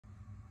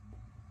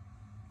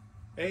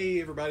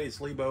Hey everybody,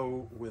 it's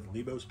Lebo with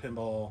Lebo's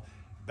Pinball,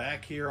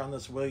 back here on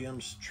this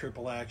Williams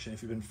triple action.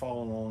 If you've been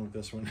following along with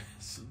this one,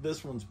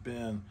 this one's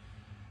been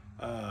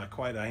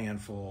quite a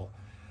handful,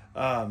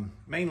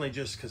 mainly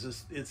just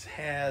because it's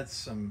had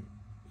some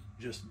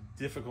just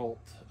difficult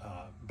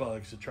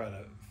bugs to try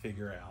to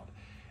figure out.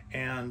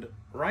 And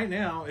right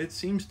now it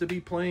seems to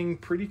be playing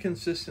pretty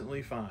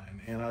consistently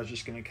fine, and I was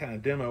just going to kind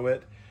of demo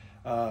it.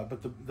 But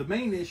the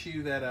main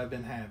issue that I've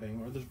been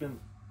having, or there's been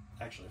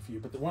actually a few,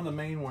 but one of the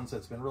main ones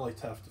that's been really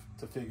tough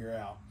to figure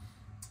out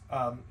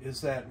is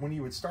that when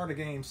you would start a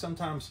game,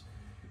 sometimes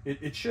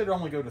it should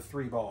only go to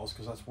 3 balls,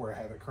 because that's where I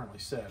have it currently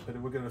set, but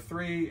it would go to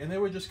 3 and they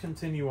would just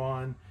continue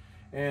on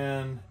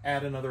and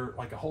add another,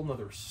 like a whole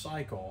nother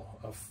cycle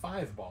of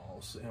 5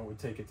 balls, and it would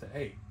take it to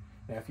 8.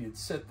 Now if you'd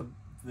set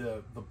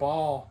the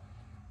ball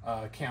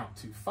count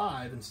to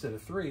 5 instead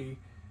of 3,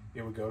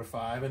 it would go to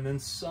 5, and then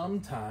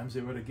sometimes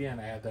it would again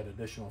add that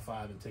additional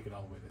 5 and take it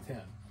all the way to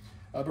 10.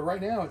 But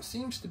right now it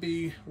seems to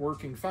be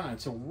working fine.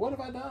 So what have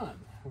I done?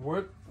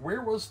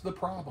 Where was the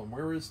problem?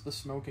 Where is the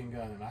smoking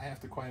gun? And I have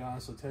to quite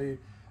honestly tell you,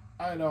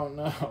 I don't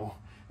know.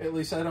 At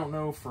least I don't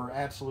know for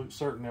absolute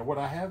certain. Now what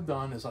I have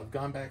done is I've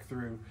gone back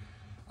through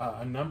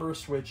a number of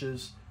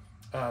switches,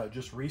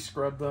 just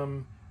re-scrubbed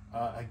them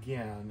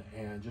again,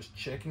 and just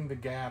checking the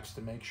gaps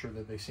to make sure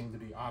that they seem to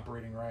be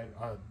operating right.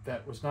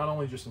 That was not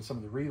only just in some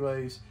of the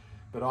relays,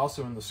 but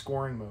also in the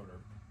scoring motor.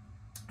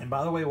 And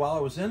by the way, while I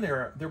was in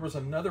there, there was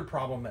another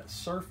problem that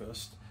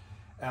surfaced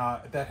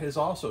that has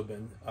also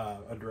been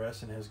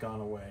addressed and has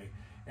gone away.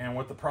 And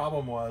what the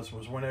problem was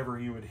whenever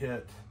you would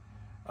hit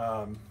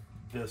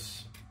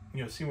this,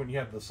 see when you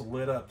have this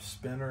lit up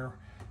spinner,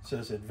 it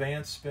says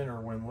advanced spinner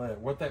when lit.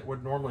 What that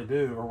would normally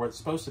do, or what it's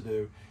supposed to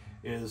do,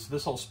 is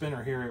this whole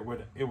spinner here,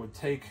 it would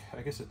take,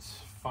 I guess it's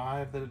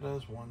 5 that it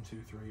does, 1,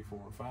 2, 3, 4,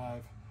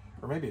 5,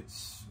 or maybe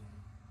it's,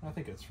 I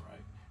think it's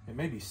right, it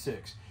may be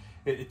 6.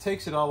 It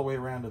takes it all the way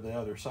around to the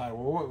other side.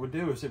 Well, what it would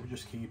do is it would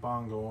just keep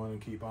on going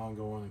and keep on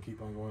going and keep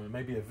on going, and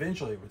maybe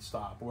eventually it would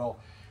stop. Well,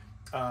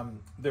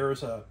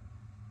 there's a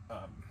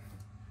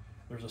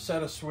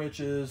set of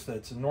switches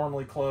that's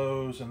normally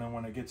closed, and then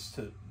when it gets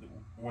to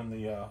when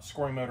the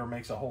scoring motor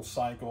makes a whole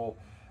cycle,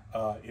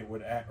 it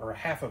would or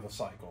half of a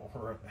cycle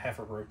or half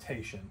a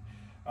rotation,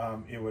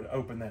 it would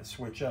open that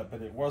switch up,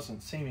 but it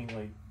wasn't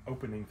seemingly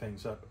opening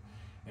things up.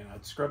 And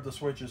I'd scrub the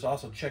switches,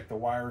 also check the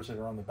wires that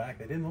are on the back.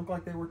 They didn't look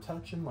like they were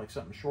touching, like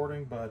something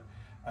shorting, but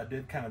I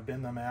did kind of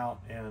bend them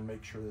out and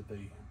make sure that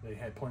they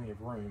had plenty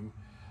of room.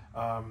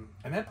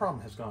 And that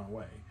problem has gone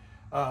away.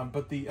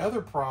 But the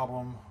other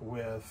problem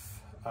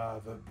with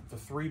the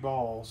 3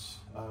 balls,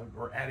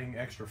 or adding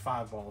extra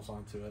 5 balls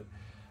onto it,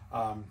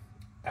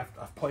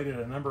 I've played it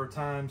a number of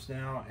times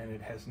now, and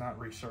it has not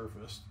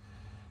resurfaced.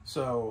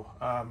 So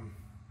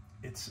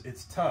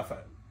it's tough.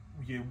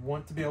 You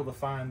want to be able to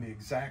find the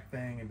exact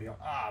thing and be like,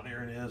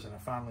 there it is, and I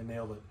finally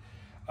nailed it.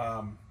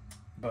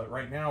 But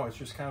right now it's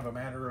just kind of a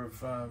matter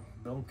of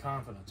building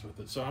confidence with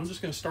it. So I'm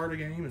just going to start a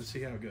game and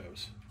see how it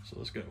goes. So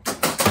let's go.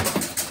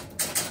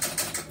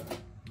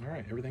 All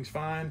right, everything's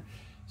fine.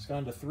 It's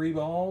gone to 3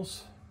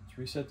 balls. It's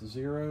reset to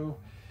 0.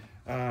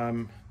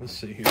 Let's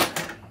see here.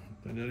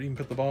 Did I even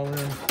put the ball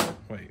in?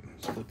 Wait,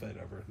 let's flip that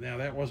over. Now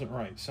that wasn't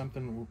right.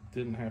 Something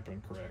didn't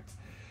happen correct.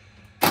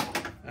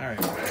 All right.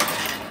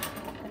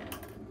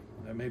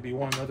 That may be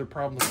one other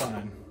problem to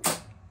find.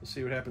 Let's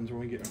see what happens when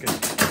we get, okay.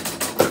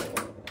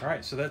 All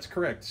right, so that's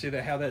correct. See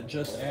how that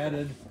just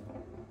added,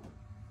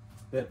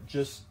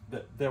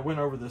 that went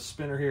over the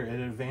spinner here,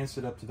 and it advanced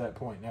it up to that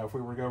point. Now if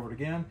we were to go over it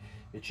again,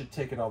 it should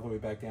take it all the way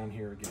back down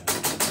here again.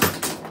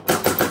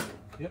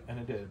 Yep, and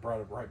it did. It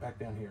brought it right back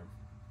down here.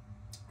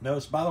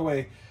 Notice, by the way,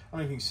 I don't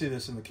know if you can see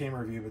this in the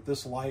camera view, but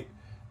this light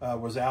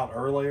was out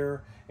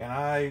earlier, and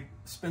I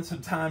spent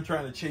some time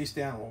trying to chase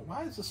down, well,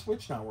 why is the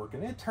switch not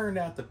working? It turned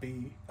out to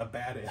be a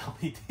bad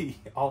LED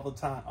all this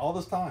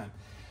time.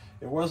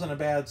 It wasn't a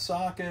bad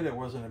socket, it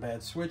wasn't a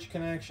bad switch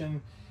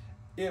connection,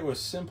 it was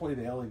simply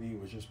the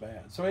LED was just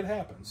bad. So it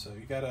happens, so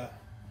you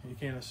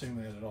can't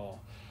assume that at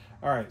all.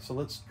 All right, so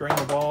let's drain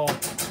the ball.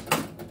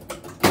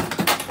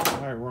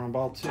 All right, we're on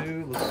ball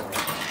 2.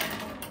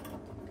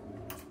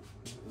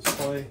 Let's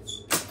play.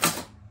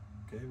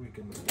 Okay, we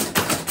can.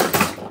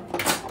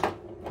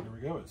 There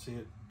we go. See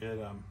it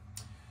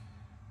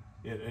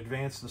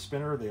advanced the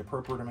spinner the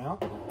appropriate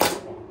amount,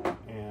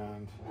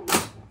 and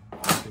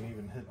you can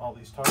even hit all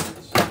these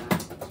targets.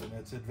 So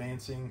that's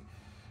advancing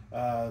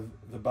the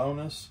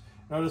bonus.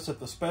 Notice that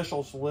the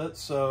special's lit,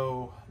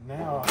 so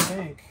now I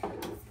think, if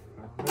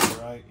I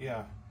remember right,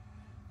 yeah,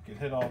 you can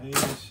hit all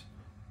these.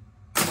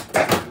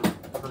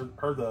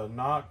 Heard the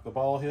knock, the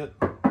ball hit,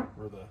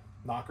 or the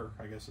knocker,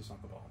 I guess it's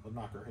not the ball, the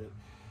knocker hit.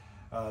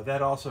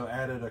 That also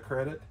added a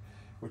credit,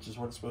 which is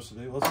what it's supposed to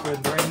do. Let's go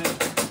ahead and drain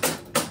it.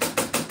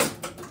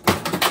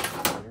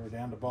 We're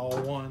down to ball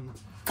 1.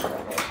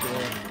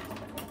 Good.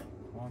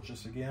 Launch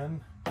this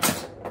again.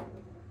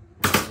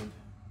 And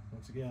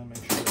once again,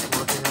 make sure it's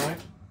working right.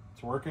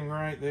 It's working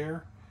right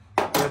there.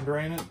 Go ahead and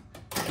drain it.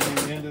 Should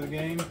be the end of the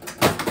game.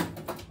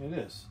 It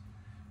is.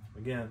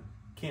 Again,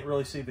 can't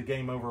really see the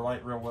game over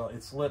light real well.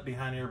 It's lit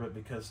behind here, but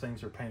because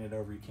things are painted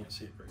over, you can't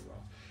see it very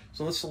well.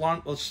 So let's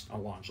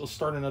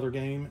start another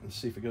game and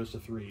see if it goes to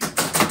 3.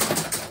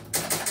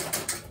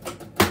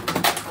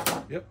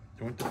 Yep,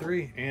 it went to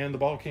 3, and the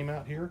ball came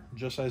out here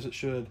just as it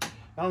should.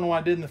 I don't know why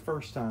I didn't the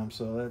first time,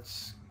 so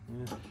that's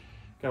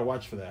gotta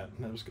watch for that.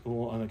 That was a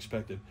little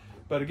unexpected.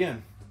 But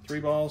again, 3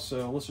 balls.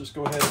 So let's just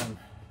go ahead and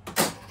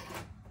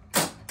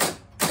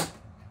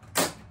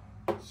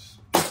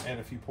add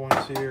a few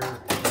points here.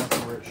 That's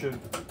where it should.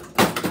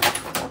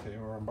 Okay,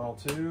 we're on ball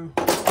 2.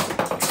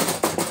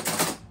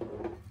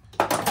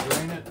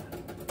 Drain it.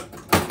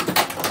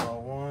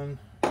 Ball 1.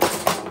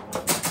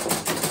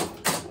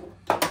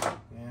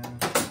 And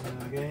into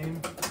the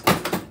game.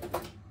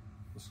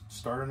 Let's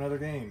start another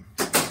game.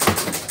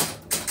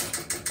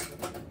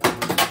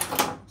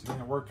 Again,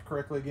 it worked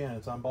correctly again.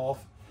 It's on ball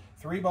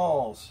 3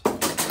 balls.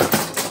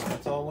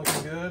 That's all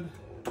looking good.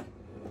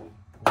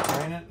 We'll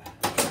drain it.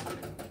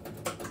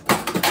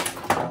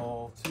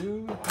 Ball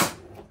 2.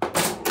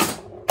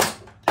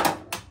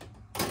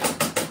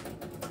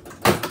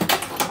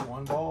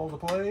 One ball to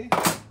play.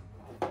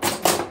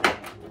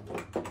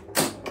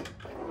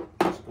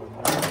 Let's go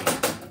ahead.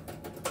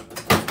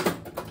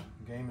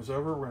 Game is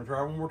over. We're going to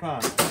try one more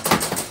time.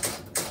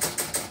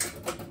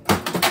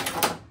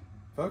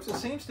 Folks, it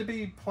seems to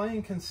be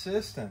playing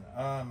consistent.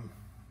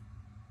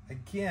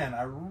 Again,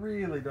 I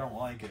really don't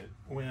like it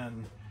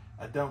when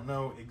I don't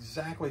know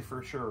exactly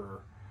for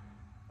sure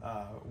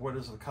what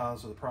is the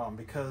cause of the problem,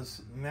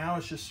 because now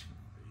it's just,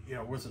 you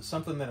know, was it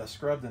something that I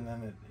scrubbed and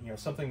then it, you know,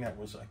 something that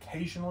was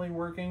occasionally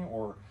working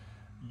or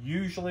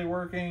usually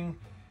working,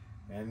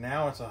 and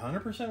now it's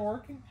 100%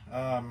 working?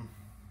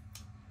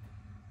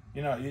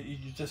 You know, you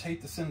just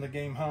hate to send the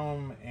game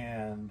home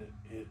and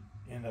it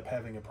end up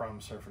having a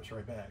problem surface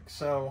right back.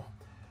 So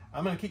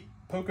I'm going to keep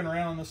poking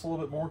around on this a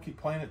little bit more, keep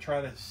playing it,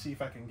 try to see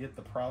if I can get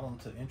the problem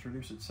to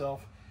introduce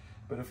itself.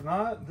 But if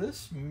not,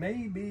 we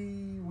may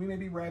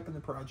be wrapping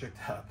the project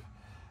up.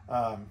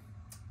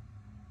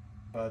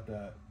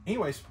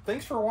 Anyways,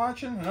 thanks for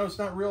watching. I know it's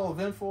not real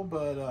eventful,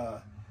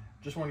 but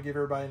just want to give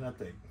everybody an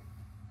update.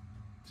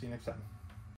 See you next time.